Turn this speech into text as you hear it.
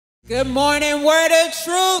Good morning, Word of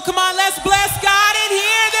Truth. Come on, let's bless God in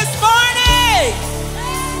here this morning.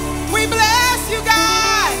 We bless you,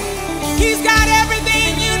 God. He's got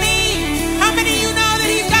everything you need. How many of you know that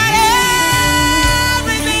He's got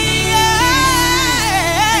everything?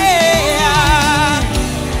 Yeah.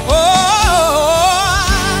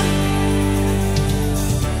 Oh,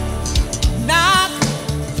 knock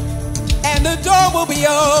and the door will be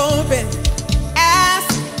open.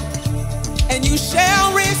 Ask and you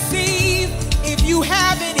shall receive. If you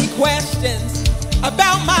have any questions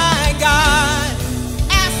about my God,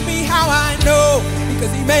 ask me how I know,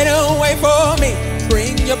 because He made a way for me.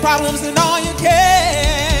 Bring your problems and all your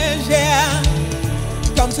cares, yeah.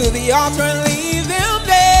 Come to the altar and leave them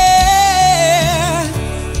there.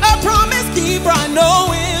 A promise keeper I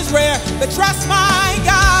know is rare, but trust my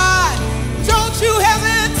God. Don't you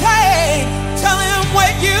hesitate. Tell Him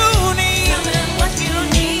what you need. Tell Him what you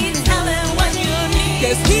need. Tell Him what you need.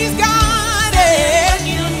 'Cause He's got what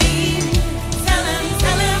you need. Tell Him,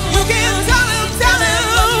 tell Him. You can tell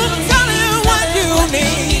Him what you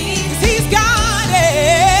need. 'Cause He's got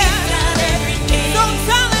it. He's got everything. So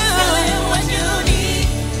tell Him what you need.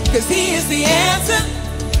 'Cause He is the answer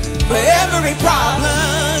for every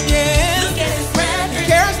problem, yeah. Look at His brethren.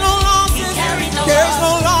 Cares no losses. Cares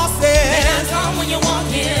no losses. May not come when you want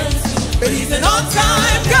Him, but He's an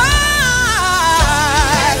on-time God.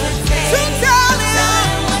 So tell Him.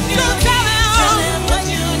 So tell Him what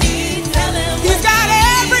you need. Tell Him He's got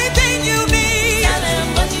everything you need. Tell Him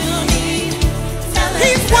what you need. Tell Him.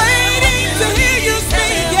 He's waiting to hear you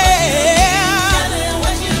speak, yeah. Tell Him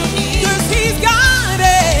what you need. 'Cause He's got it.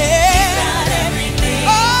 He's got everything. Oh,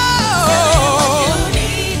 Tell Him what you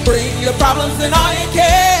need. bring your problems and all your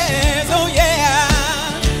cares, oh yeah.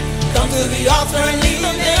 Come to the altar and leave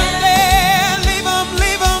them there.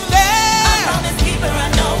 Leave them there. I promise keeper, I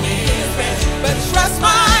know He is rest. But trust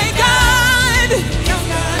my God. He's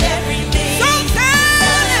got everything. So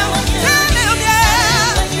tell Him,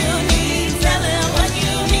 yeah. What you need. Tell Him what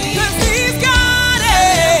you need. 'Cause He's got it.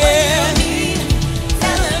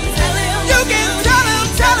 Tell Him. You can tell Him.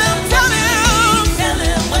 Tell Him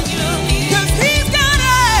what you need. 'Cause He's got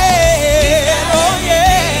it. Oh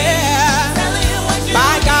yeah. Tell Him what you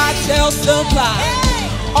My God shall supply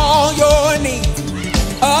all your needs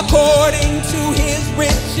according to His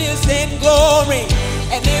riches and glory.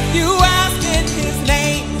 And if you ask in His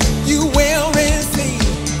name, you will receive.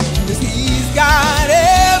 'Cause He's got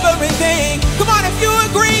everything. Come on, if you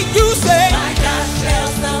agree, you say My God shall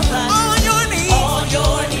supply all your needs all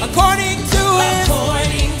your needs according to His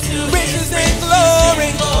according to riches His and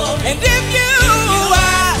glory. glory. And if you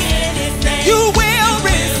ask, In His name, you will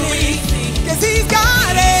receive. 'Cause He's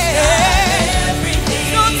got it. everything.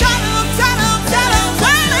 So tell Him,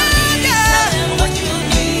 yeah. Tell Him what you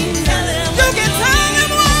need. Tell Him You can tell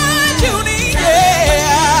Him what you need, yeah.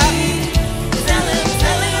 Tell Him.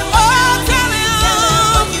 Oh, tell Him.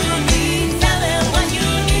 What you need. Tell Him what you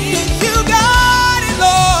need. 'Cause you got it,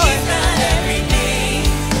 Lord. He's got everything.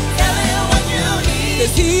 Tell Him what you need.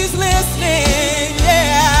 'Cause He's listening,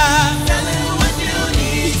 yeah. Tell Him what you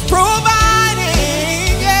need. He's providing,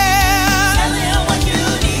 yeah. Tell Him what you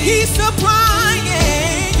need. He's supplying,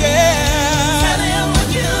 yeah. Tell Him what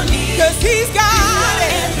you need. 'Cause He's got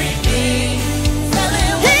it. Everything. Tell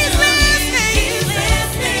Him what He's you listening. need. He's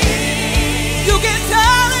listening. You can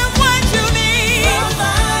tell Him what you need.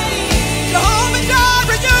 Providing. Jehovah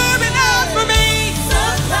Jireh, you're enough for me.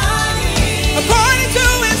 Supplying. According to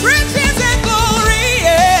His riches and glory,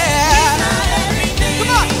 yeah.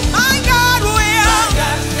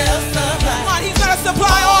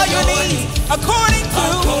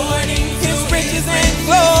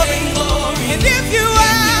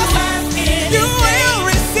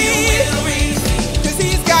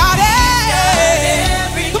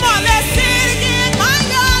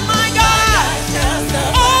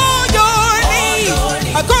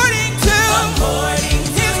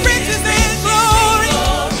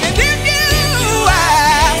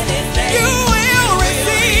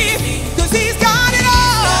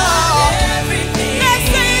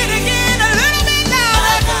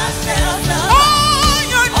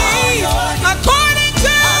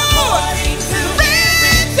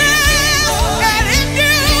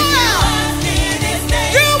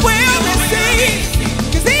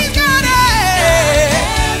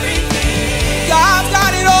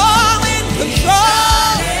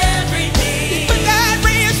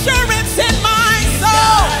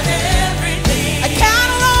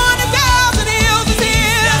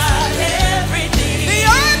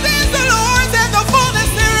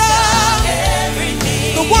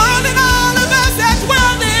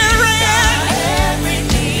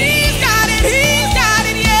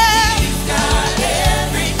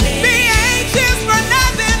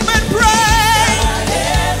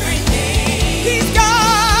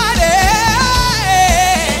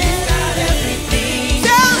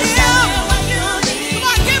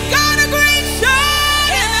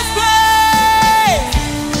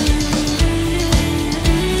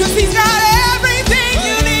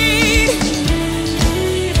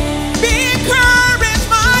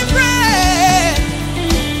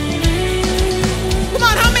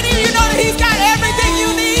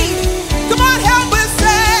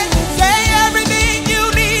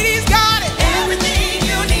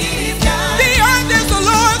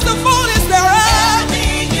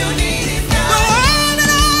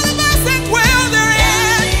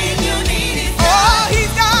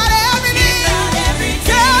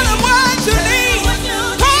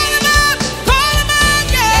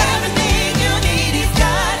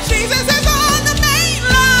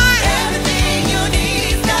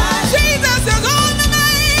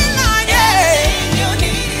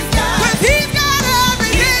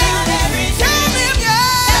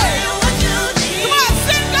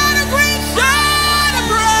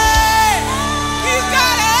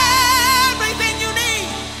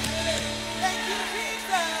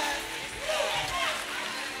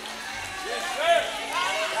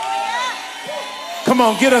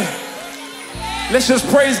 Come on, get a. Let's just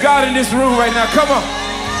praise God in this room right now. Come on.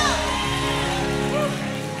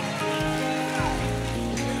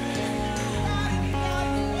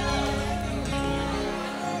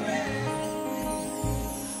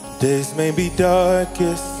 Days may be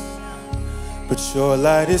darkest, but your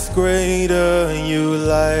light is greater, and you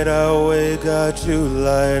light our way, God, you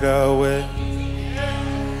light our way.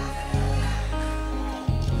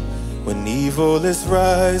 When evil is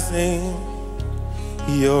rising,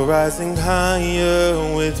 you're rising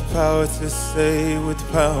higher with power to save, with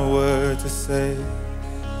power to save.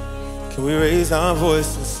 Can we raise our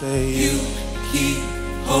voice and say, You keep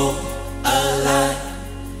hope alive.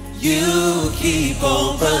 You keep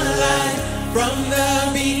hope alive. From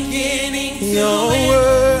the beginning to Your end,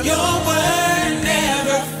 word. your word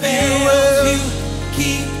never fails. You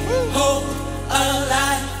keep hope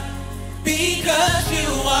alive because you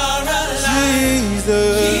are alive.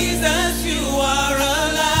 Jesus. Jesus, you are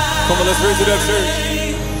alive. Come on, let's raise it up,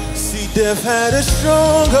 church. See, death had a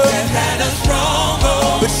stronger, Death had a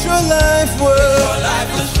stronghold, but your life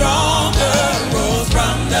was stronger. Rose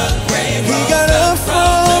from the grave. He got up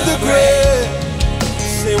from the grave.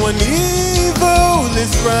 Say when evil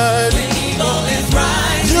is rising, Evil is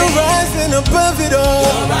rising. you're rising above it all.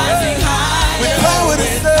 You're rising high. With power to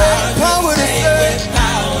save, power to save.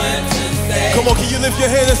 Power to save. Come on, can you lift your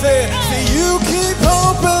hand and say it? Say you keep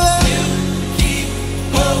hope alive. You keep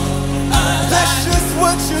hope alive. That's just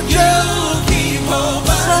what you do. You keep hope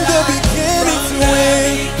alive. From the beginning to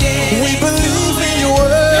end, we believe in your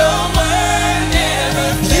word. Your word never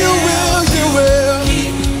fails. You will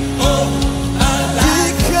keep hope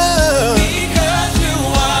alive. Because you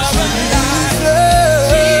are alive.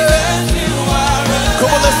 Jesus, you are alive.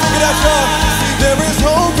 Come on, let's sing it out, y'all. See, there is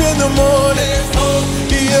hope in the morning. There's hope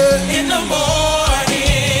Yeah. in the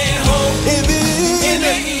morning. Hope In the in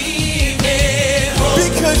the evening. evening. Hope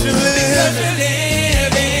Because you live, you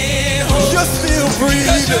live in hope. you're still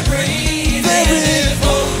Because you're breathing. breathing. There is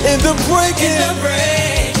hope in the in the breaking,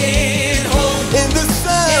 breaking. Hope in the in the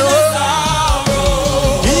sorrow,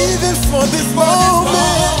 sorrow. even for this moment.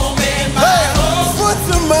 Moment, my Hey, hope. for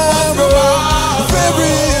tomorrow, there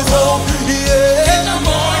is hope. In Yeah. the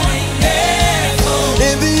morning, there's hope.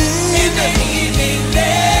 In the In the evening, evening,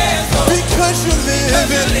 there's hope. because you're Because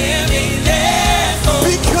you're living, living, there's hope.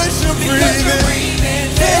 because you're Because you're breathing. breathing,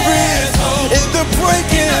 There there's is hope. in the In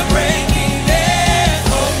breaking, the breaking, there's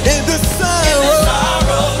hope. in the In the sorrow,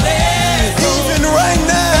 sorrow, there's hope. even right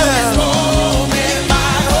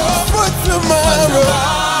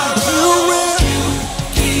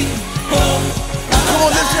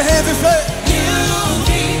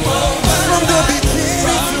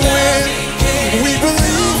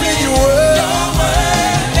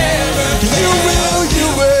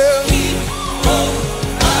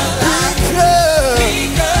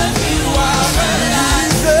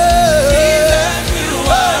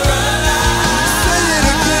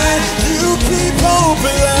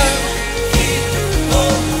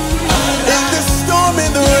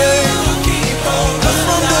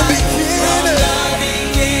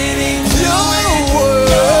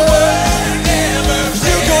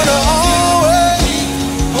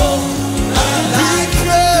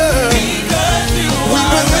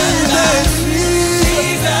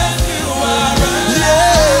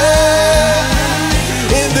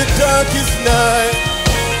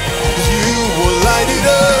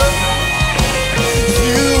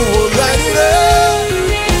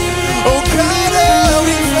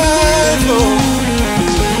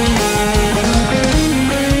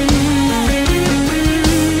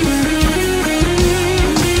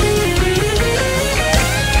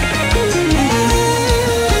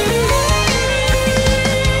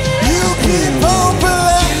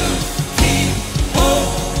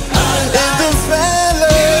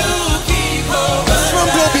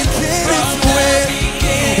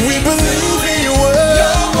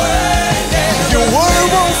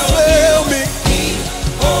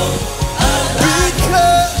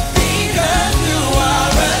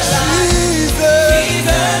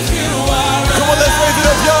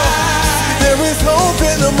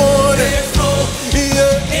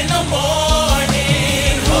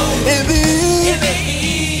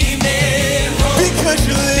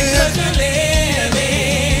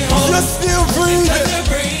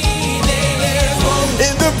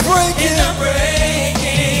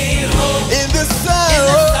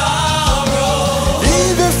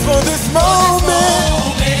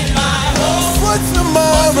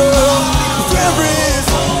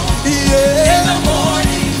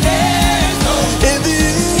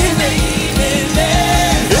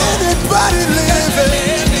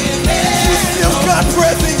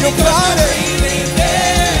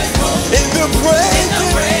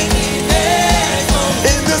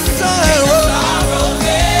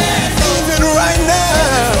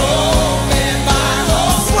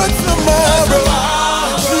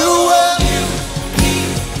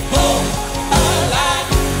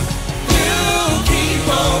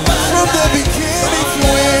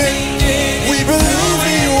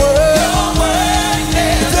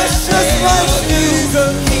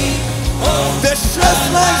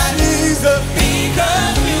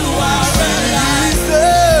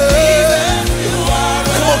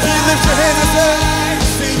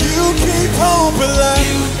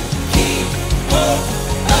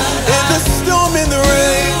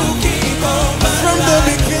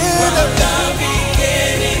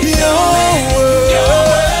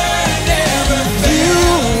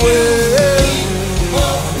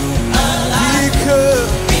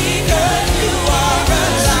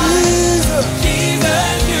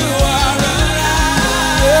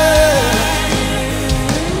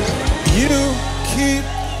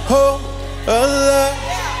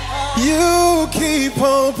You keep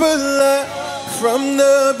hope alive from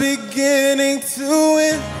the beginning to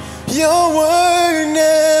end. Your word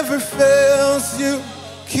never fails. You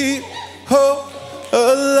keep hope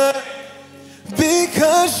alive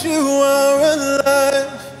because you are alive.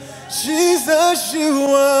 Jesus, you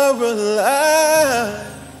are alive.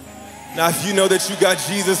 Now, if you know that you got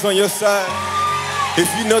Jesus on your side, if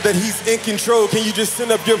you know that he's in control, can you just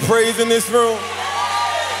send up your praise in this room?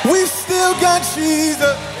 We've still got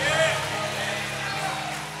Jesus.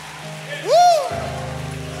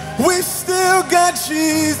 Woo! We've still got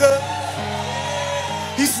Jesus.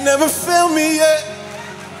 He's never failed me yet.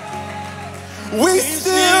 We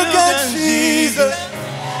still got Jesus.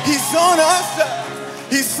 He's on our side.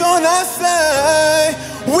 He's on our side.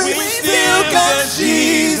 We still got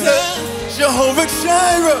Jesus. Jehovah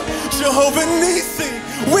Jireh, Jehovah Nissi.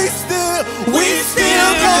 We still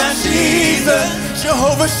got Jesus.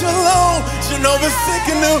 Jehovah Shalom, Jehovah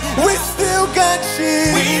Sikkenu. We still got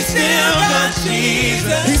Jesus. We still got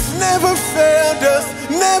Jesus. He's never failed us,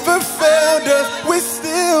 never failed us. We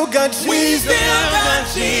still got Jesus. We still got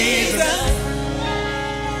Jesus.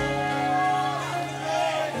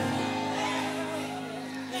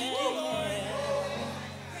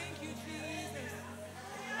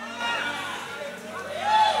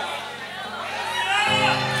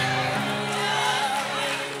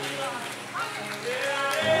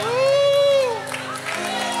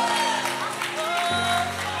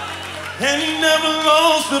 And he never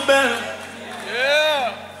lost the battle.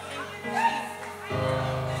 Yeah.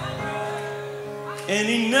 And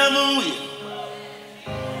he never will.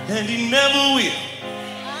 And he never will.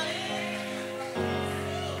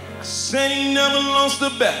 I said he never lost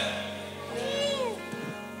the battle.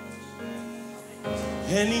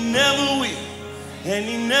 And he never will. And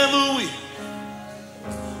he never will.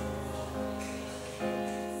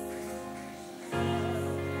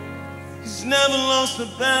 He's never lost the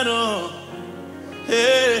battle.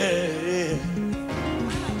 Hey.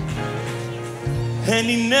 And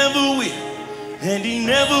he never will. And he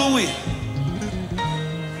never will.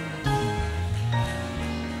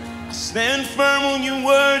 I stand firm on your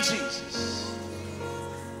word, Jesus.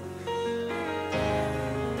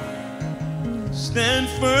 Stand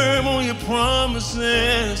firm on your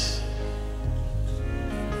promises.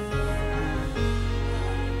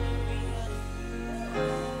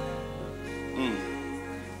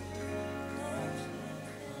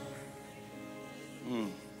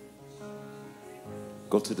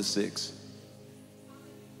 Go to the 6.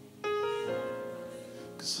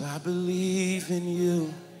 'Cause I believe in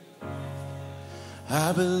you.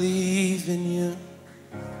 I believe in you.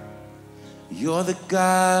 You're the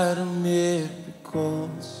God of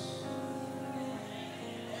miracles.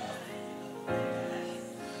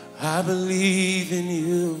 I believe in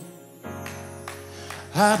you.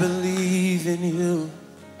 I believe in you.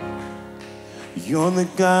 You're the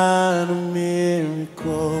God of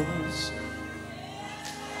miracles.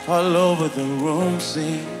 All over the room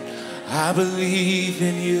sing, I believe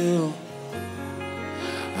in you.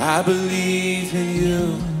 I believe in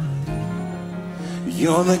you.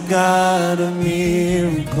 You're the God of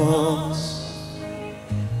miracles.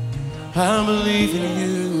 I believe in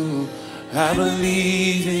you. I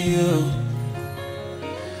believe in you.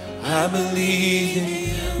 I believe in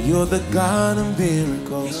you. You're the God of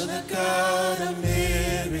miracles. You're the God of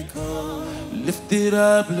miracles. Lift it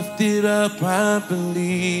up, I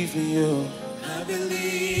believe in you. I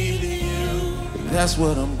believe in you. That's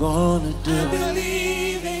what I'm gonna do. I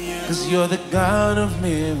believe in you. 'Cause you're the God of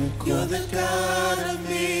miracles. You're the God of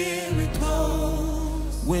miracles.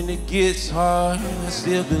 When it gets hard, I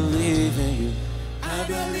still believe in you. I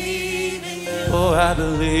believe in you. Oh, I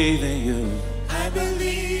believe in you. I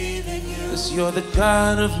believe in you. 'Cause you're the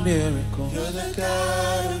God of miracles. You're the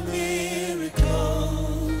God of miracles.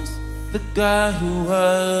 The God who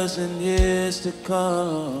was and is to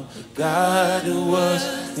come. God who was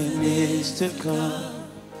and is to come.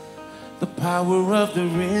 The power of the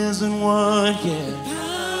risen one, yeah.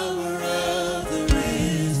 Power of the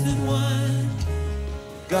risen one.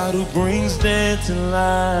 God who brings dead to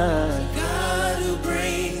life. God who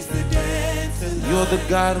brings the dead to life. You're the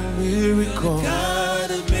God of miracles.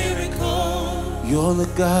 God of miracles. You're the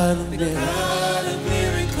God of miracles. God of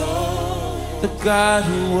miracles. The God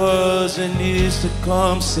who was and is to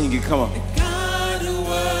come. Sing it, come on. God who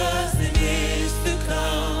was and is to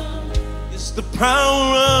come. It's the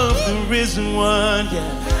power of the risen one,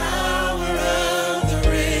 yeah. Power of the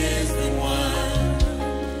risen one.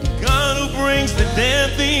 God who brings the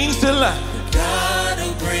dead things to life. God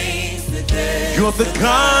who brings the dead. You're the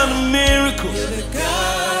God of miracles. You're the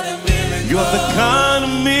God of miracles. You're the God of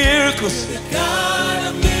miracles. The God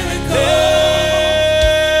of miracles.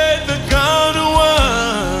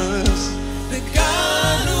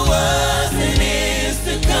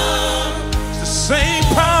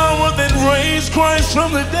 rose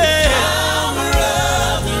from the dead. Power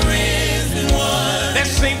of the risen one. That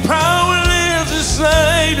same power lives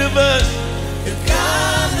inside of us. The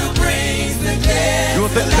God who brings the dead. You're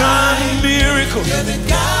the God of miracles. You're the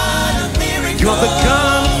God of miracles. You're the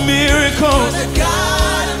God of miracles. You're the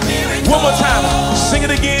God of miracles. One more time, sing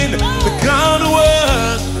it again. The God who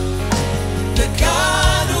was. The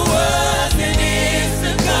God who was and is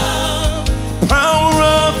to come. Power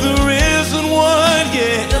of the risen one,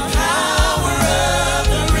 yeah. The power of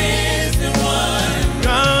the risen one.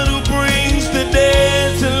 God who brings the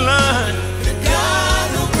dead to life. The God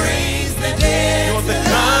who brings the dead. You're the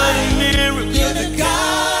God of miracles. You're the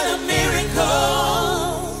God of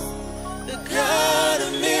miracles. The God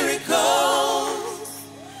of miracles.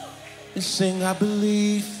 And sing, I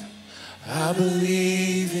believe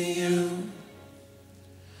in you.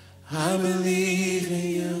 I believe in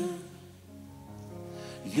you.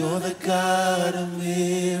 You're the God of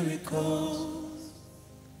miracles.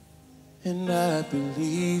 And I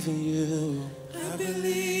believe in you. I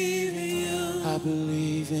believe in you. I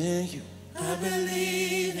believe in you. I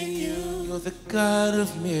believe in you. You're the God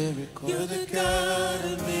of miracles. You're the God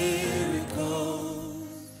of miracles.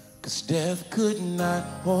 'Cause death could not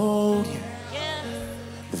hold you.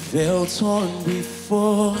 The veil torn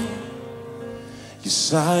before. You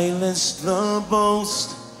silenced the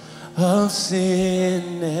boast of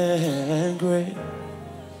sin and grave.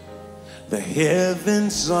 The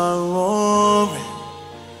heavens are roaring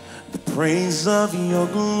the praise of your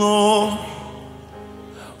glory.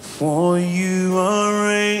 For you are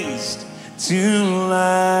raised to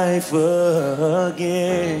life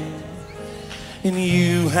again. And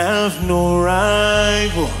you have no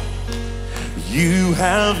rival. You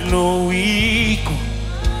have no equal.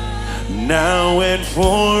 Now and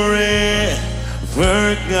forever,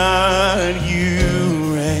 God,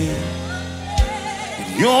 you reign.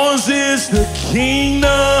 And yours is the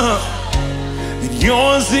kingdom, and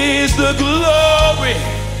yours is the glory.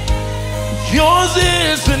 Yours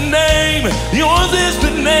is the name, yours is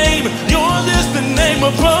the name, yours is the name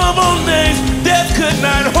above all names. Death could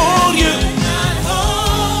not hold you.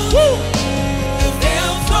 Woo! The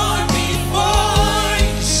veil torn before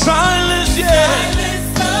you. Silence, yeah. Silence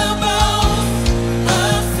the boast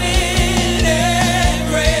of sin and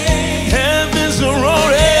grave. Heavens are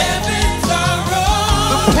roaring. Heavens are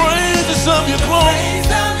roaring. The praises of your glory.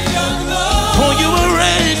 Praise of your glory. For you were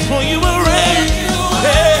raised, for you were raised. You are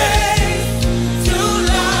Yeah. raised to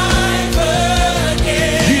life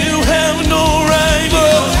again. You have no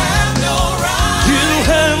rival. You have no right. You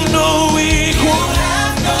have no equal. You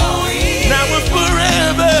have no equal. Now and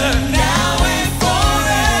forever. Now and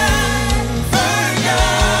forever,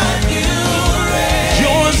 God, you reign.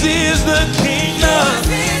 Yours is the kingdom. Yours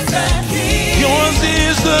is the kingdom. Yours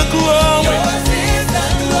is the glory. Yours is the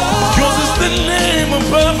glory. Yours is the name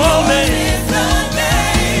above all names. Yours is the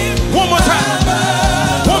name One more time.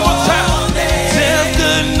 above One more time. all names. Death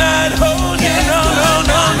could not hold you. No, no,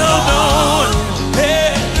 no, no, no.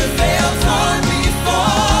 Yeah. The veil torn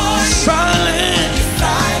before you. Silent.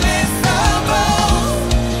 Silence the boast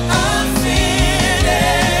of sin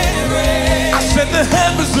and grave. I said the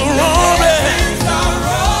heavens are roaring. Heavens are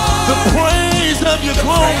roaring. The praise of your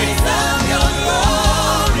glory. Praise of your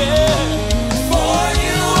glory. Yeah. For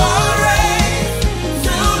you are raised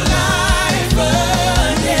to life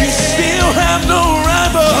again. You still have no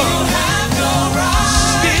rival. You have no right.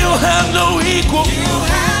 Still have no equal. You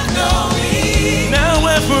have no equal. Now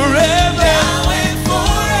and forever. Now and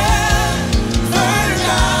forever,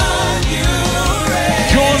 God, you reign.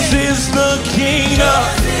 Yours is the kingdom.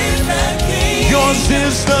 Yours is the kingdom. Yours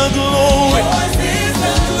is the glory. Yours is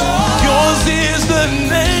the glory. Yours is the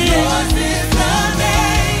name. Yours is the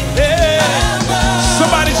name Yeah. above.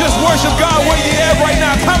 Somebody just worship God where you at right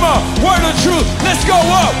now. Come on. Word of truth. Let's go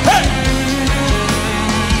up. Hey.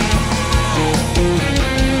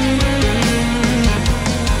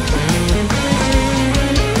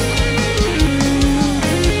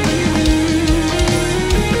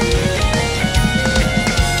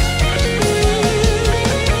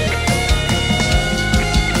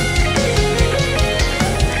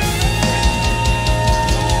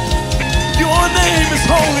 Your name is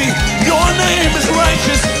holy. Your name is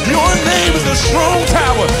righteous. Your name is a strong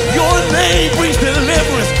tower. Your name brings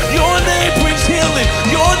deliverance. Your name brings healing.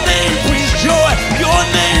 Your name brings joy. Your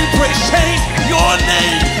name breaks chains. Your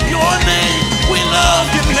name. We love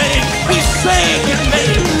your name. We sing your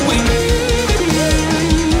name.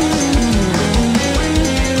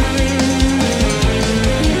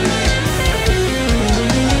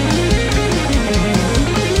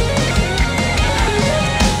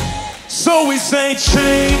 So we say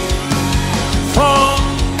chain from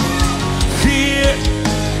fear.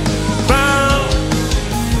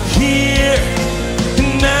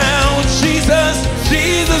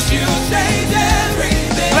 Jesus, you change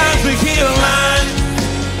everything. lives are healed, lives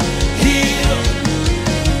healed,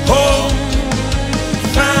 whole,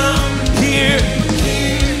 found here,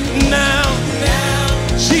 now.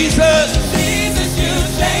 Jesus, Jesus, you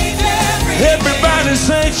change everything. everybody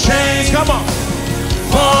say change, come on.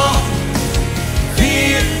 For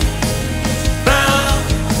fear, bound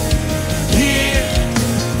here,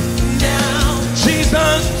 Now,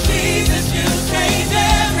 Jesus, Jesus, you change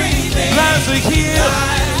everything. lives are healed,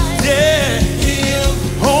 yeah. Healed,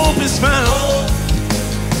 Hope is found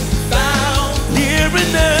found here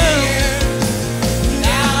and now. here.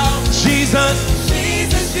 Now, Jesus,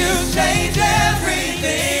 Jesus, you change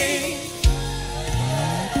everything.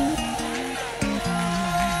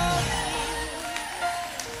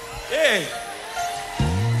 hey,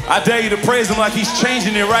 I dare you to praise him like he's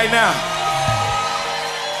changing it right now.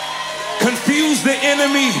 Confuse the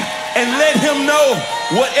enemy and let him know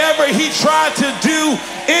whatever he tried to do,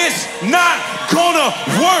 it's not gonna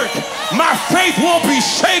work. My faith won't be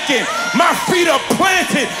shaken. My feet are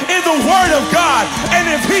planted in the word of God. And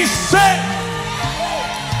if he said,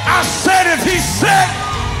 I said if he said,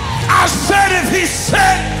 I said if he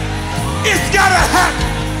said, it's gotta happen.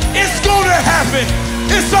 It's gonna happen.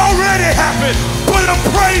 It's already happened. Put a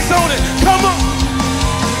praise on it. Come on.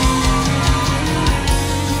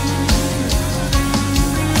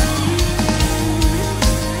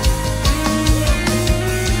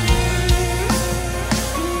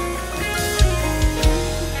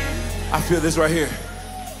 I feel this right here.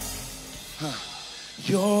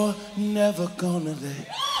 You're never gonna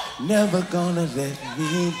let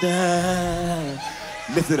me down.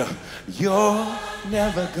 Lift it up. You're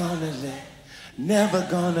never gonna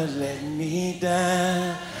let me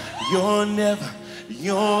down. You're never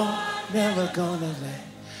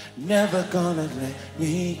gonna let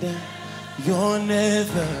me down.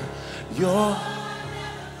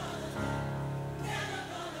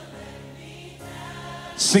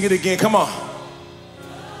 Sing it again, come on.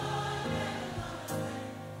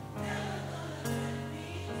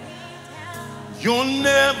 You'll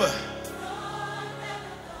never.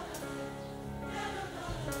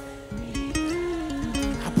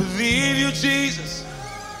 I believe you, Jesus.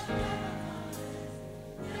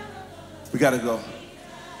 We gotta go.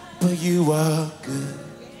 But you are good,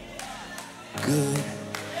 good.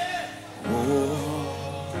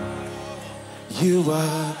 Oh, you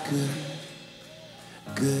are good,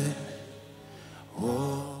 good.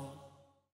 Oh.